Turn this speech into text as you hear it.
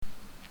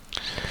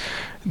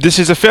This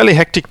is a fairly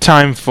hectic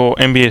time for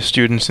MBA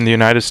students in the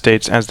United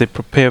States as they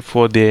prepare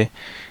for their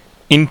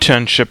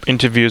internship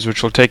interviews,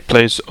 which will take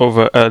place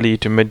over early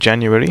to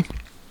mid-January.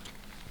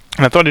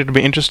 And I thought it would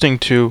be interesting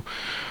to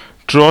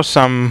draw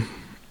some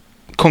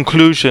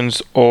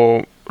conclusions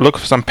or look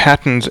for some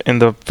patterns in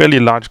the fairly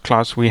large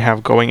class we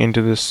have going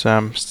into this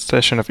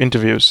session of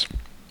interviews.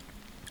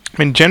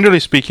 I mean,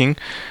 generally speaking,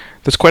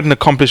 there's quite an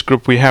accomplished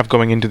group we have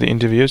going into the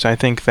interviews. I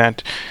think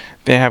that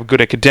they have good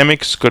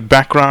academics, good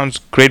backgrounds,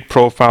 great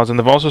profiles, and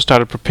they've also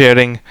started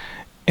preparing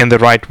in the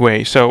right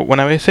way. So when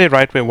I say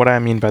right way, what do I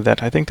mean by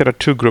that? I think there are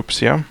two groups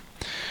here.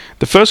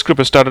 The first group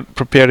has started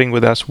preparing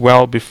with us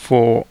well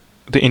before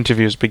the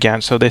interviews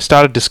began. So they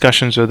started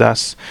discussions with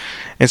us,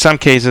 in some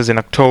cases in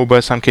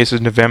October, some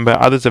cases November.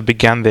 Others have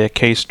begun their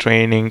case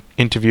training,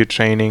 interview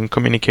training,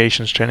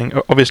 communications training.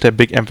 Obviously a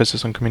big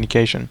emphasis on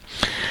communication.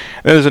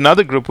 There's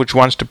another group which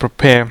wants to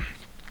prepare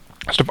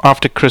sort of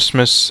after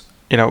Christmas,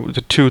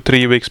 the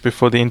 2-3 weeks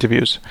before the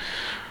interviews.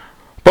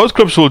 Both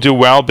groups will do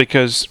well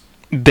because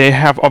they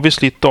have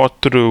obviously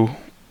thought through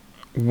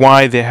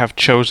why they have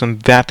chosen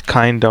that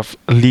kind of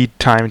lead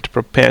time to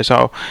prepare.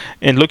 So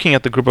in looking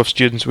at the group of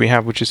students we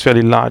have, which is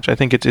fairly large, I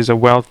think it is a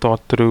well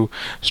thought through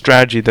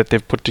strategy that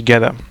they've put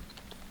together.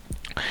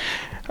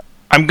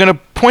 I'm going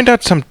to point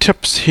out some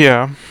tips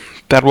here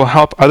that will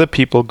help other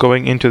people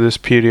going into this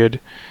period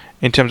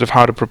in terms of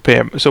how to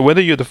prepare. So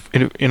whether you're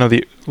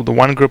the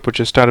one group which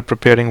has started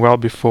preparing well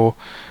before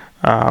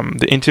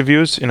the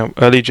interviews,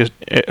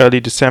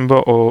 early December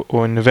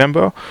or in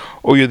November,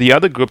 or you're the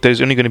other group that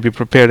is only going to be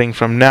preparing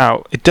from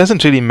now, it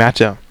doesn't really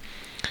matter.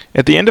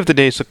 At the end of the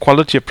day, it's the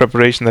quality of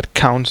preparation that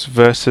counts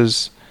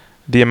versus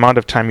the amount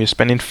of time you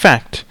spend. In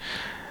fact,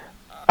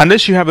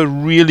 unless you have a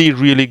really,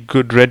 really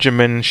good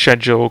regimen,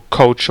 schedule,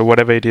 coach, or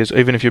whatever it is, or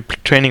even if you're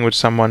training with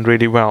someone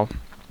really well,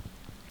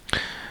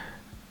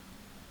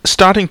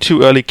 starting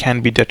too early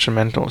can be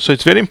detrimental. So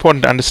it's very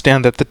important to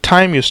understand that the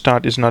time you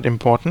start is not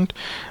important,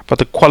 but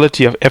the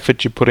quality of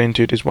effort you put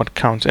into it is what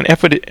counts. And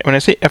effort, when I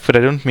say effort, I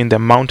don't mean the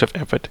amount of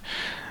effort,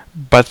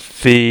 but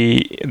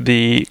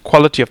the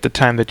quality of the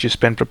time that you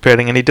spend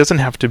preparing. And it doesn't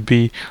have to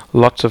be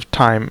lots of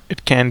time.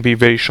 It can be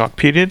very short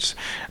periods.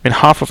 I mean,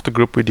 half of the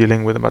group we're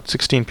dealing with, about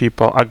 16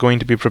 people, are going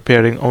to be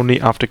preparing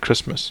only after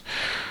Christmas.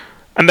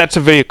 And that's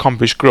a very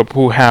accomplished group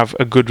who have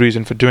a good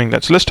reason for doing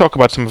that. So let's talk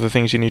about some of the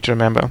things you need to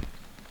remember.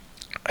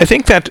 I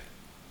think that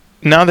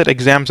now that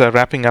exams are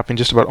wrapping up in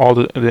just about all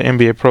the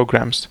MBA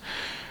programs,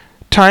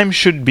 time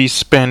should be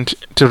spent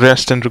to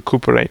rest and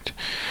recuperate.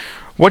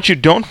 What you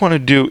don't want to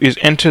do is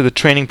enter the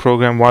training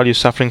program while you're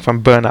suffering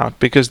from burnout,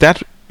 because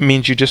that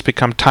means you just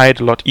become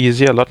tired a lot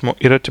easier, a lot more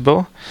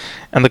irritable,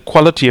 and the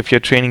quality of your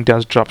training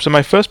does drop. So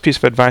my first piece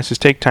of advice is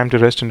take time to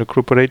rest and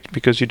recuperate,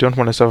 because you don't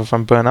want to suffer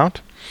from burnout,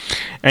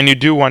 and you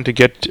do want to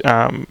get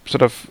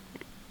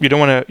you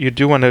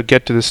do want to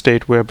get to the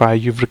state whereby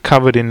you've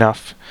recovered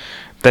enough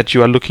that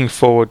you are looking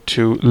forward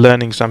to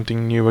learning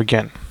something new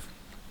again.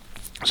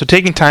 So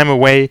taking time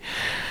away,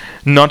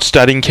 not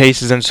studying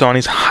cases and so on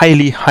is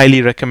highly,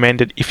 highly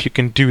recommended if you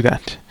can do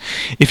that.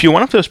 If you're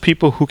one of those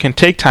people who can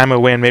take time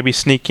away and maybe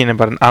sneak in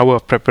about an hour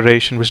of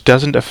preparation which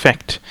doesn't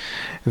affect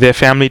their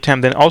family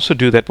time, then also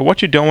do that. But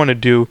what you don't want to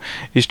do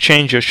is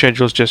change your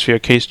schedules just for your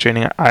case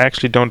training. I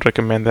actually don't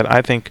recommend that.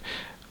 I think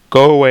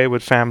go away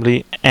with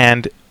family,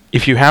 and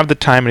if you have the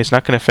time and it's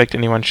not going to affect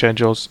anyone's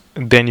schedules,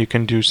 then you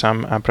can do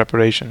some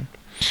preparation.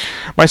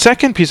 My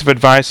second piece of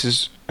advice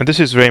is, and this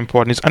is very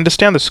important, is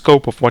understand the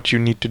scope of what you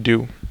need to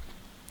do.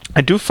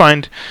 I do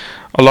find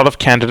a lot of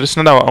candidates,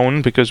 not our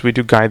own because we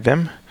do guide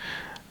them,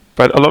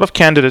 but a lot of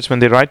candidates, when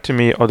they write to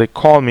me or they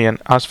call me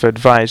and ask for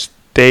advice,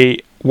 they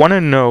want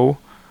to know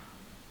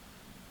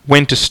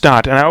when to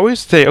start. And I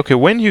always say, okay,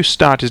 when you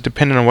start is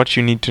dependent on what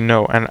you need to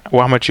know and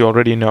how much you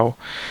already know.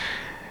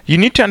 You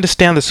need to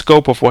understand the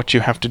scope of what you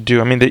have to do.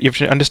 I mean, you have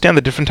to understand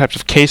the different types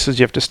of cases.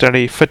 You have to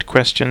study fit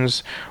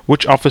questions,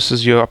 which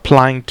offices you're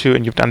applying to,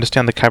 and you have to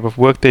understand the type of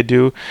work they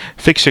do,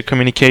 fix your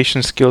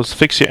communication skills,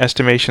 fix your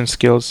estimation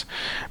skills.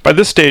 By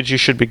this stage, you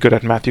should be good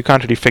at math. You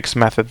can't really fix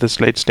math at this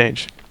late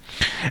stage.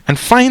 And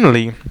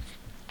finally,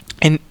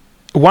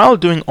 while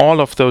doing all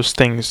of those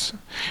things,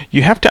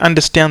 you have to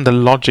understand the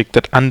logic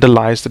that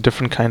underlies the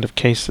different kind of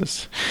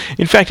cases.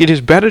 In fact, it is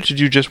better to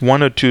do just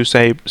one or two,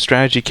 say,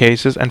 strategy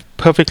cases and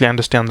perfectly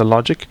understand the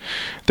logic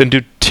than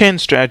do 10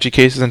 strategy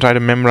cases and try to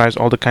memorize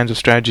all the kinds of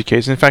strategy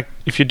cases. In fact,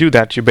 if you do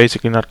that, you're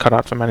basically not cut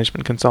out for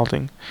management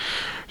consulting.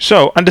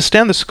 So,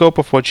 understand the scope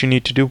of what you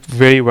need to do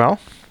very well,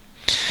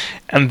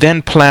 and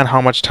then plan how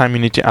much time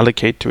you need to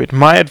allocate to it.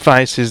 My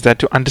advice is that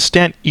to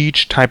understand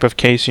each type of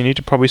case, you need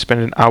to probably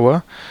spend an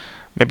hour,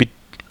 maybe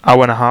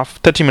hour and a half,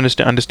 30 minutes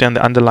to understand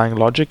the underlying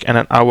logic, and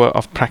an hour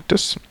of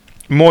practice.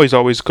 More is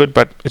always good,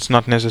 but it's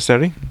not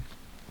necessary.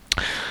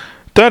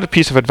 Third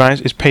piece of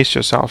advice is pace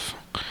yourself.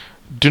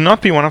 Do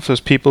not be one of those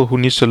people who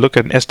needs to look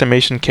at an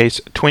estimation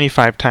case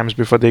 25 times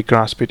before they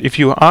grasp it. If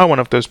you are one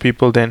of those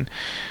people, then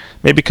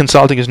maybe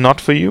consulting is not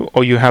for you,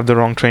 or you have the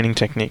wrong training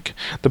technique.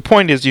 The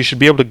point is you should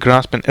be able to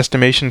grasp an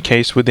estimation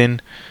case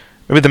within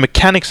maybe the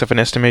mechanics of an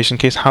estimation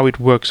case, how it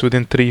works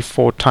within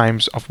 3-4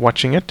 times of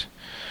watching it,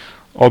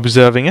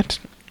 observing it,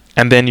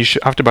 and then you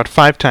should, after about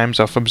 5 times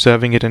of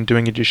observing it and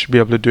doing it, you should be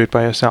able to do it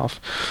by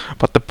yourself.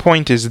 But the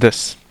point is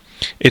this: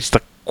 it's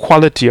the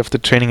quality of the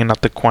training and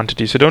not the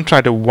quantity. So don't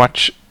try to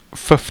watch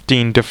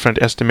 15 different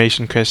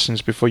estimation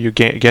questions before you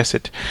guess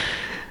it.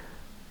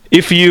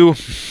 If you're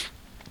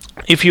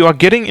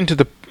getting into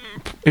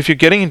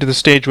the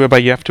stage whereby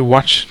you have to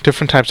watch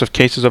different types of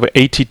cases over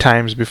 80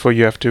 times before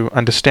you have to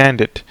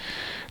understand it,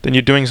 then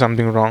you're doing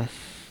something wrong.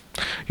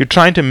 You're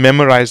trying to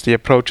memorize the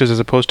approaches as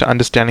opposed to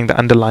understanding the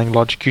underlying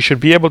logic. You should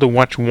be able to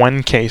watch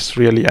one case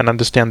really and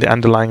understand the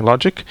underlying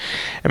logic,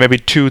 and maybe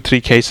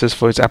 2-3 cases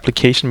for its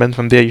application. Then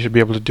from there you should be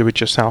able to do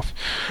it yourself.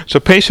 So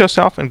pace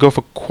yourself and go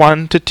for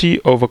quantity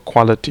over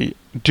quality.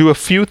 Do a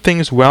few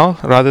things well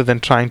rather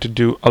than trying to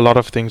do a lot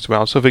of things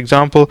well. So for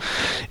example,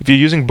 if you're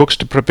using books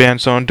to prepare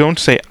and so on, don't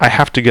say I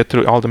have to get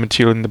through all the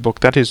material in the book.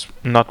 That is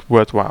not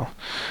worthwhile.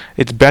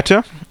 It's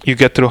better you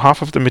get through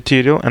half of the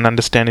material and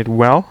understand it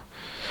well,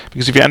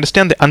 because if you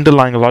understand the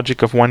underlying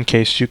logic of one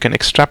case, you can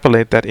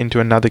extrapolate that into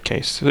another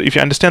case. So if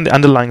you understand the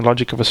underlying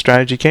logic of a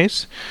strategy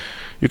case,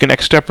 you can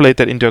extrapolate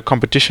that into a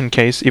competition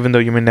case, even though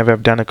you may never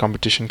have done a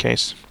competition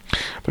case.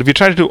 But if you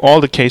try to do all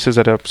the cases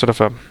at a sort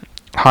of a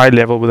high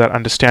level without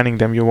understanding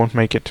them, you won't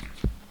make it.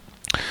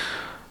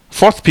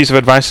 Fourth piece of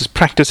advice is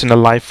practice in a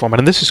live format,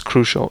 and this is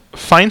crucial.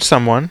 Find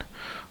someone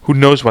who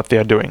knows what they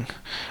are doing.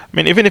 I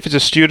mean, even if it's a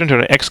student or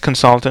an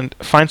ex-consultant,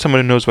 find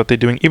someone who knows what they're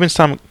doing. Even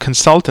some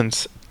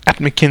consultants at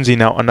McKinsey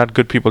now are not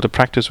good people to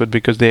practice with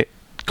because their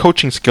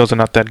coaching skills are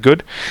not that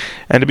good.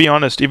 And to be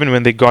honest, even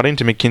when they got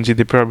into McKinsey,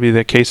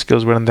 their case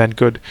skills weren't that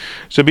good.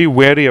 So be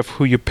wary of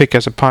who you pick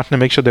as a partner.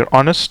 Make sure they're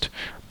honest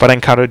but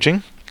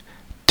encouraging,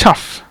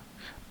 tough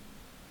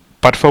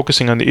but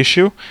focusing on the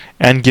issue,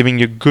 and giving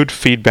you good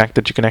feedback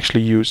that you can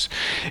actually use.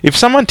 If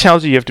someone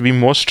tells you have to be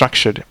more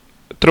structured,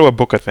 throw a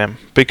book at them,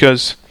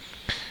 because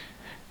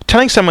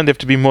telling someone they have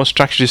to be more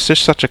structured is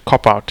just such a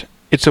cop-out.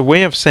 It's a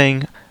way of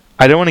saying,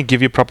 I don't want to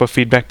give you proper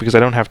feedback because I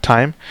don't have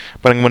time,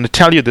 but I'm going to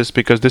tell you this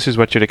because this is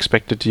what you're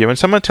expected to do. When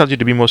someone tells you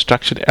to be more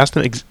structured,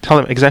 tell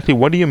them exactly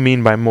what do you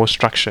mean by more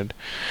structured.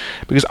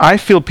 Because I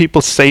feel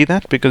people say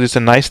that because it's a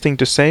nice thing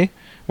to say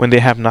when they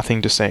have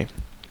nothing to say.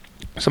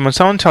 So when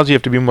someone tells you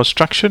have to be more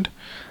structured,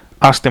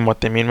 ask them what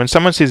they mean. When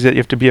someone says that you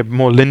have to be a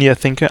more linear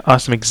thinker,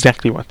 ask them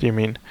exactly what they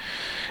mean.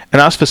 And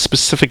ask for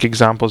specific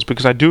examples,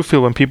 because I do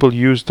feel when people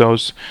use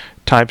those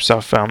types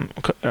of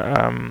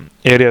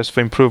areas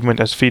for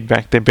improvement as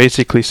feedback, they're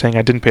basically saying,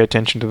 I didn't pay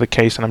attention to the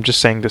case and I'm just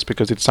saying this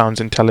because it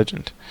sounds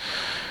intelligent.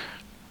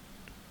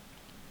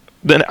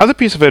 The other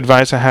piece of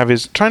advice I have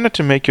is try not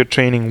to make your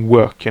training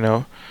work,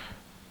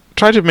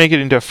 Try to make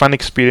it into a fun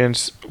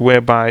experience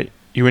whereby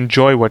you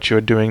enjoy what you're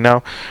doing.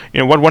 Now,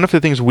 one of the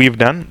things we've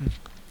done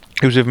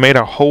is we've made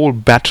a whole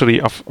battery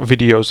of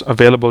videos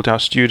available to our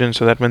students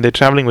so that when they're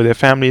traveling with their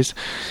families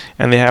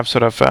and they have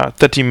sort of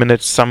 30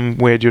 minutes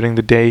somewhere during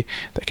the day,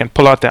 they can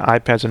pull out their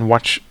iPads and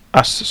watch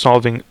us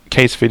solving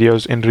case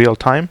videos in real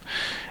time,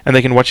 and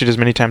they can watch it as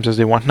many times as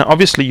they want. Now,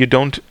 obviously, you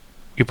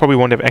probably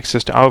won't have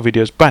access to our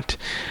videos, but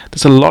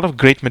there's a lot of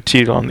great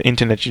material on the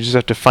internet. You just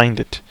have to find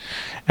it.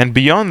 And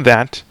beyond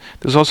that,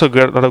 there's also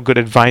a lot of good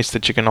advice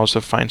that you can also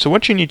find. So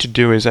what you need to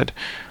do is that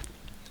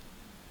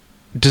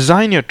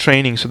design your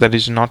training so that it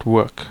does not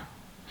work.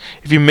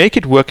 If you make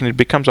it work and it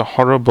becomes a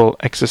horrible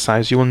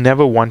exercise, you will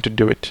never want to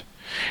do it.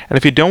 And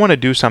if you don't want to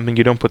do something,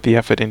 you don't put the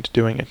effort into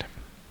doing it.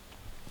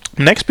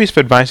 Next piece of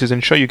advice is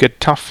ensure you get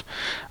tough,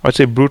 I would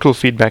say brutal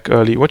feedback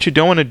early. What you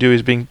don't want to do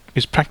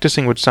is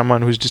practicing with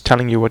someone who's just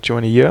telling you what you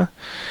want to hear,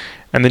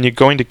 and then you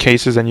go into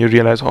cases and you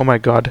realize, oh my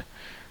God,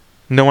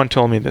 no one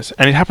told me this.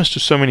 And it happens to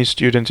so many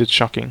students, it's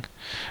shocking.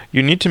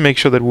 You need to make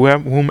sure that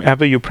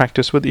whomever you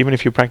practice with, even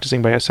if you're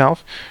practicing by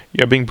yourself,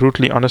 you're being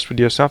brutally honest with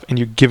yourself and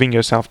you're giving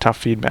yourself tough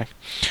feedback.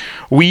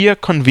 We hear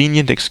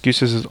convenient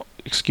excuses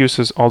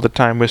all the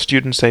time where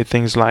students say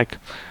things like,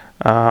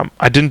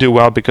 I didn't do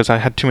well because I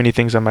had too many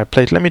things on my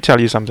plate. Let me tell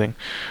you something.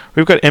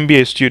 We've got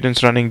MBA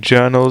students running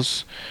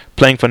journals,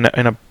 playing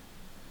in a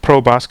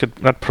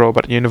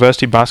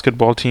university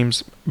basketball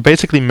teams,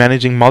 basically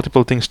managing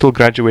multiple things, still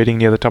graduating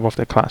near the top of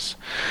their class.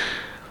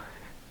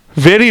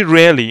 Very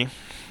rarely,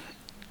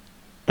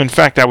 in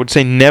fact, I would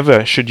say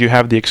never, should you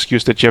have the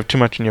excuse that you have too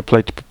much on your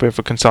plate to prepare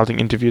for consulting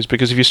interviews,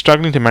 because if you're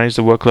struggling to manage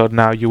the workload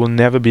now, you will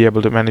never be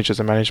able to manage as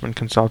a management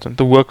consultant.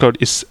 The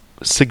workload is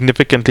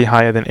significantly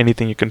higher than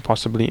anything you can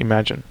possibly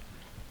imagine.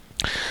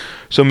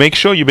 So make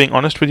sure you're being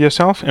honest with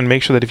yourself, and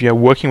make sure that if you're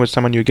working with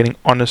someone, you're getting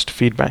honest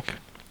feedback.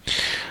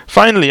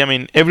 Finally,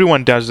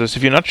 everyone does this.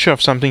 If you're not sure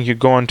of something, you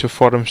go onto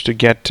forums to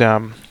get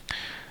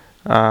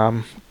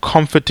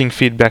comforting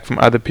feedback from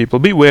other people.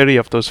 Be wary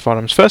of those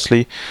forums.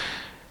 Firstly,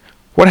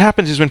 what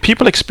happens is when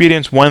people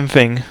experience one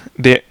thing,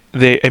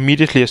 they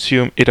immediately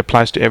assume it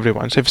applies to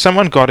everyone. So if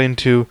someone got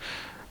into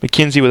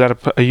McKinsey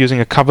without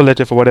using a cover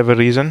letter for whatever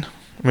reason,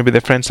 maybe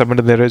their friend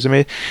submitted their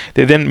resume,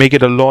 they then make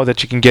it a law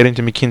that you can get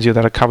into McKinsey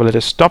without a cover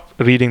letter. Stop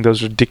reading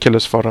those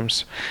ridiculous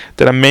forums.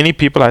 There are many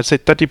people, I'd say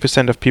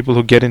 30% of people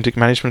who get into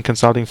management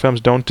consulting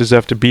firms don't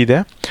deserve to be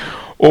there.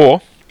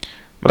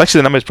 But actually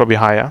the number is probably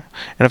higher.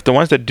 And if the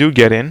ones that do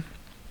get in,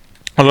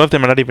 a lot of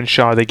them are not even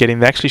sure they get in.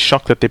 They're actually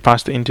shocked that they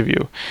passed the interview.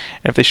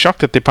 And if they're shocked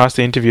that they passed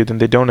the interview, then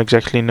they don't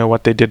exactly know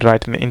what they did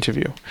right in the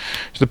interview.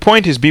 So the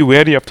point is, be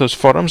wary of those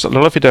forums. A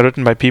lot of it are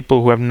written by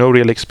people who have no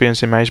real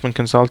experience in management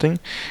consulting.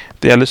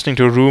 They are listening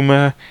to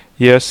rumor,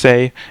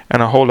 hearsay,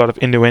 and a whole lot of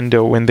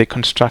innuendo when they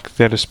construct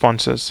their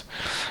responses.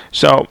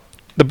 So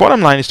the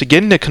bottom line is, to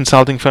get into a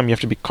consulting firm, you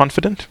have to be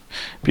confident,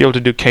 be able to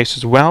do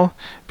cases well,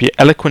 be an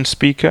eloquent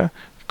speaker,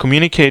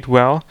 communicate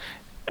well,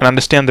 and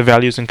understand the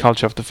values and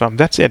culture of the firm.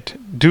 That's it.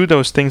 Do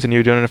those things and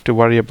you don't have to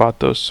worry about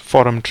those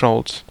forum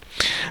trolls.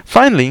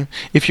 Finally,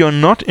 if you're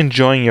not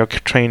enjoying your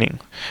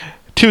training,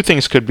 two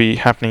things could be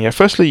happening here.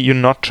 Firstly, you're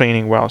not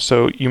training well,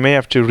 so you may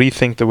have to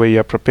rethink the way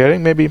you're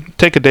preparing. Maybe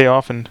take a day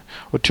off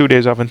or 2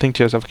 days off and think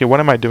to yourself, okay, what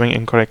am I doing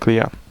incorrectly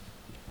here?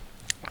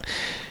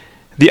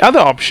 The other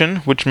option,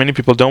 which many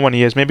people don't want to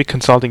hear, is maybe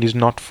consulting is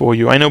not for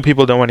you. I know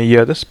people don't want to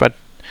hear this, but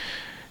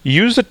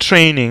use the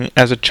training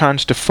as a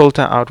chance to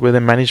filter out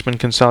whether management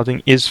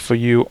consulting is for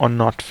you or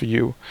not for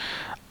you.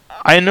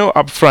 I know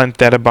upfront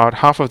that about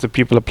half of the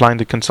people applying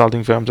to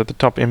consulting firms at the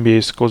top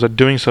MBA schools are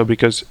doing so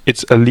because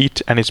it's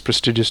elite and it's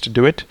prestigious to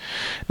do it,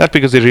 not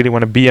because they really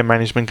want to be a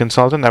management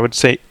consultant. I would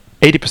say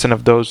 80%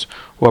 of those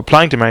who are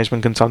applying to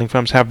management consulting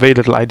firms have very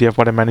little idea of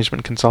what a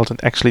management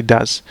consultant actually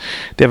does.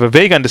 They have a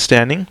vague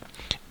understanding,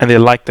 and they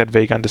like that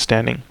vague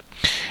understanding.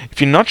 If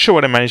you're not sure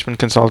what a management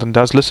consultant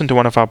does, listen to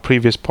one of our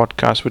previous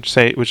podcasts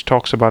which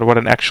talks about what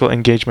an actual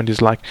engagement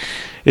is like.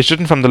 It's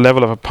written from the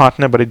level of a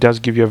partner, but it does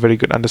give you a very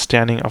good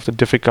understanding of the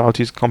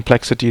difficulties,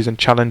 complexities, and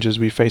challenges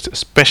we face,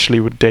 especially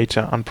with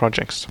data on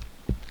projects.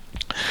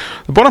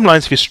 The bottom line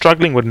is, if you're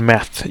struggling with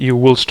math, you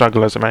will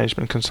struggle as a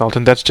management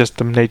consultant. That's just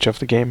the nature of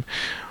the game.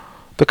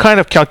 The kind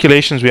of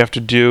calculations we have to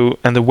do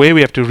and the way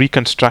we have to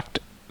reconstruct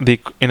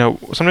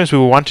sometimes we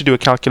want to do a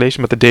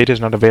calculation, but the data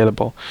is not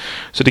available.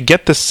 So to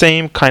get the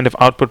same kind of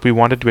output we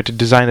wanted, we had to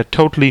design a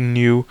totally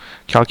new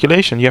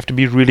calculation. You have to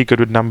be really good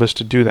with numbers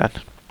to do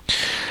that.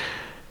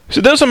 So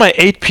those are my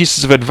 8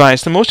 pieces of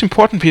advice. The most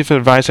important piece of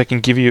advice I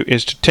can give you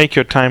is to take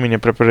your time in your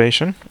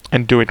preparation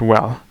and do it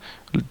well.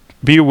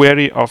 Be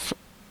wary of,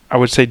 I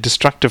would say,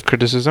 destructive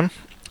criticism.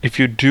 If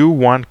you do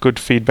want good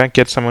feedback,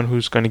 get someone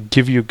who's going to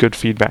give you good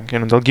feedback.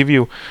 They'll give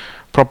you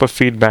proper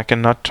feedback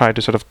and not try to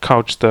sort of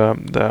couch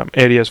the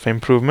areas for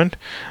improvement,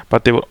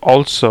 but they will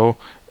also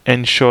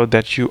ensure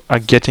that you are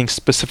getting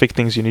specific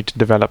things you need to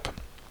develop.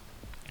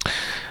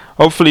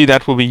 Hopefully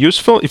that will be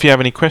useful. If you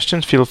have any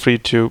questions, feel free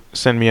to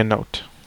send me a note.